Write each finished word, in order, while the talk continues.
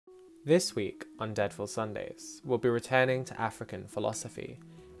This week on Deadful Sundays, we'll be returning to African philosophy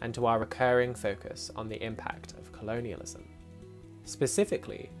and to our recurring focus on the impact of colonialism.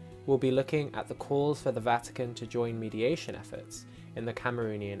 Specifically, we'll be looking at the calls for the Vatican to join mediation efforts in the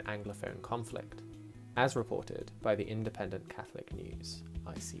Cameroonian Anglophone conflict, as reported by the Independent Catholic News,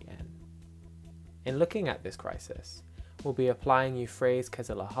 ICN. In looking at this crisis, we'll be applying Euphrase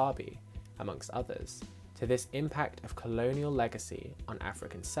Kezilahabi, amongst others, to this impact of colonial legacy on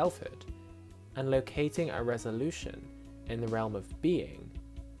African selfhood, and locating a resolution in the realm of being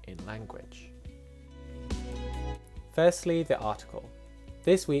in language. Firstly, the article.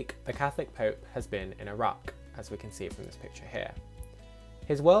 This week, the Catholic Pope has been in Iraq, as we can see from this picture here.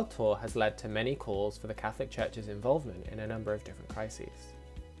 His world tour has led to many calls for the Catholic Church's involvement in a number of different crises,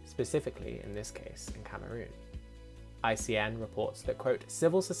 specifically in this case in Cameroon. ICN reports that, quote,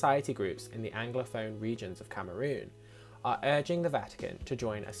 civil society groups in the Anglophone regions of Cameroon are urging the Vatican to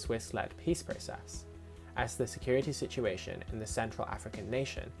join a Swiss-led peace process, as the security situation in the Central African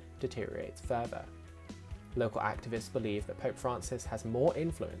nation deteriorates further. Local activists believe that Pope Francis has more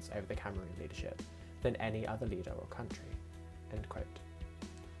influence over the Cameroon leadership than any other leader or country, end quote.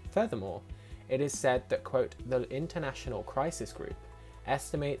 Furthermore, it is said that, quote, the International Crisis Group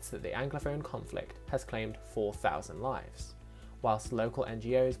estimates that the Anglophone conflict has claimed 4,000 lives, whilst local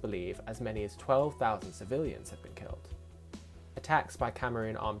NGOs believe as many as 12,000 civilians have been killed. Attacks by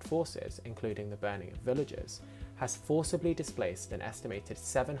Cameroon armed forces, including the burning of villages, has forcibly displaced an estimated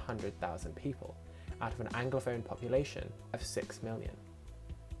 700,000 people out of an Anglophone population of 6 million.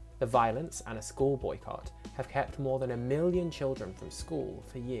 The violence and a school boycott have kept more than 1 million children from school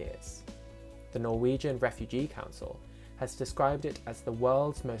for years. The Norwegian Refugee Council has described it as the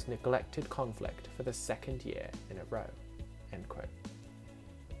world's most neglected conflict for the second year in a row, end quote.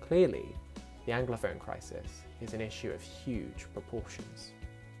 Clearly, the Anglophone crisis is an issue of huge proportions.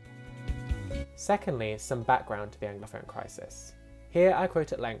 Secondly, some background to the Anglophone crisis. Here I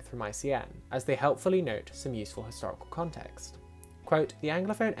quote at length from ICN, as they helpfully note some useful historical context. Quote, the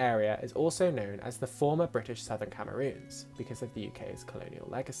Anglophone area is also known as the former British Southern Cameroons because of the UK's colonial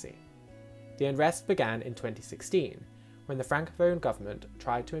legacy. The unrest began in 2016, when the Francophone government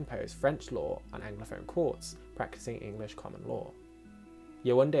tried to impose French law on Anglophone courts practicing English common law.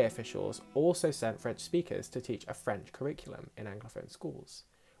 Yaoundé officials also sent French speakers to teach a French curriculum in Anglophone schools,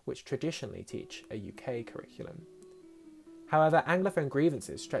 which traditionally teach a UK curriculum. However, Anglophone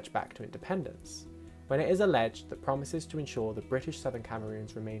grievances stretch back to independence, when it is alleged that promises to ensure the British Southern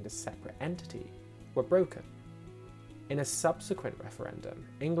Cameroons remained a separate entity were broken. In a subsequent referendum,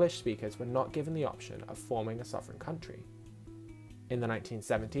 English speakers were not given the option of forming a sovereign country. In the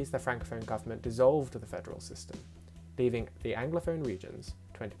 1970s, the Francophone government dissolved the federal system, leaving the Anglophone regions,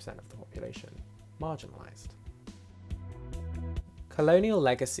 20% of the population, marginalised. Colonial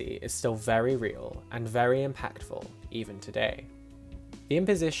legacy is still very real and very impactful even today. The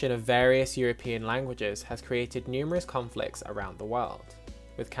imposition of various European languages has created numerous conflicts around the world,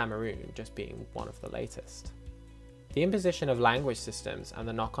 with Cameroon just being one of the latest. The imposition of language systems and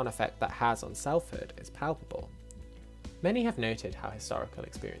the knock-on effect that has on selfhood is palpable. Many have noted how historical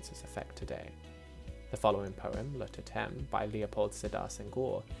experiences affect today. The following poem, Le Totem, by Leopold Sedar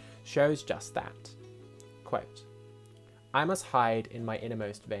Senghor, shows just that. Quote, I must hide in my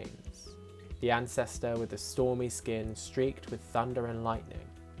innermost veins, the ancestor with the stormy skin streaked with thunder and lightning,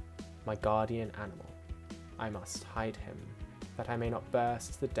 my guardian animal. I must hide him, that I may not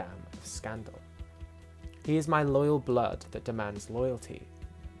burst the dam of scandal. He is my loyal blood that demands loyalty,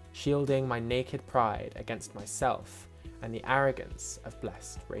 shielding my naked pride against myself and the arrogance of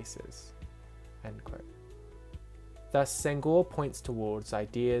blessed races. End quote. Thus, Senghor points towards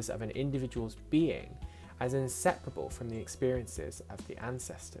ideas of an individual's being as inseparable from the experiences of the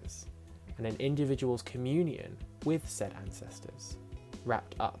ancestors, and an individual's communion with said ancestors,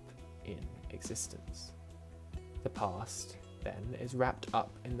 wrapped up in existence. The past, then, is wrapped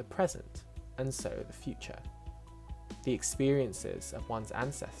up in the present, and so the future. The experiences of one's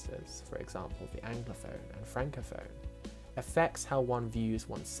ancestors, for example the Anglophone and Francophone, affects how one views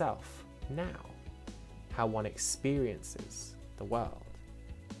oneself now, how one experiences the world.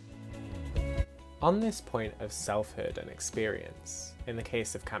 On this point of selfhood and experience, in the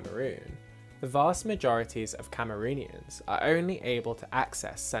case of Cameroon, the vast majorities of Cameroonians are only able to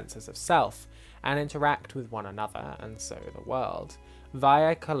access senses of self and interact with one another, and so the world,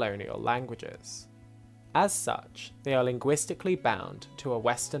 via colonial languages. As such, they are linguistically bound to a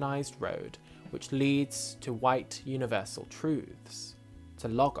westernized road which leads to white universal truths, to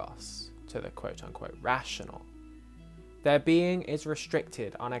logos, to the quote-unquote rational. Their being is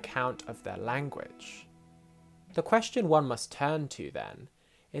restricted on account of their language. The question one must turn to, then,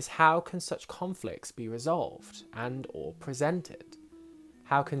 is how can such conflicts be resolved and or presented?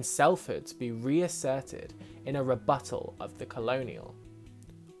 How can selfhoods be reasserted in a rebuttal of the colonial?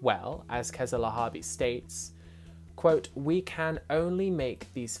 Well, as Kezilahabi states, quote, "We can only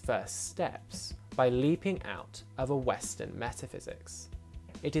make these first steps by leaping out of a Western metaphysics.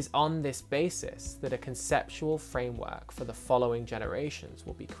 It is on this basis that a conceptual framework for the following generations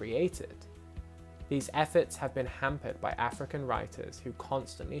will be created. These efforts have been hampered by African writers who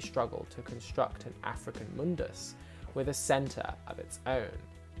constantly struggle to construct an African mundus with a centre of its own.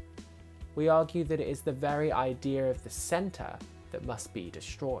 We argue that it is the very idea of the centre that must be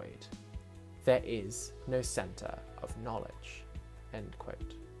destroyed. There is no centre of knowledge." End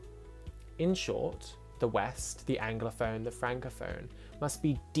quote. In short, the West, the Anglophone, the Francophone, must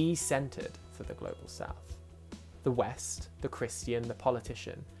be de-centred for the global South. The West, the Christian, the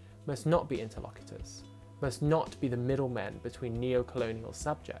politician, must not be interlocutors, must not be the middlemen between neo-colonial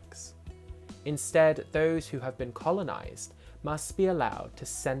subjects. Instead, those who have been colonised must be allowed to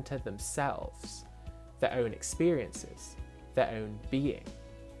centre themselves, their own experiences, their own being,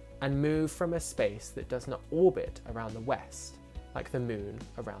 and move from a space that does not orbit around the West, like the moon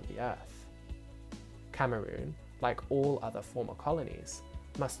around the Earth. Cameroon, like all other former colonies,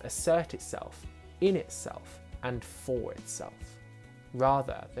 must assert itself, in itself, and for itself,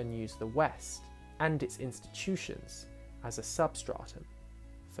 rather than use the West and its institutions as a substratum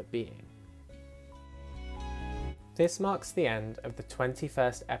for being. This marks the end of the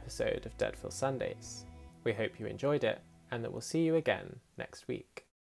 21st episode of Deadfill Sundays. We hope you enjoyed it, and that we'll see you again next week.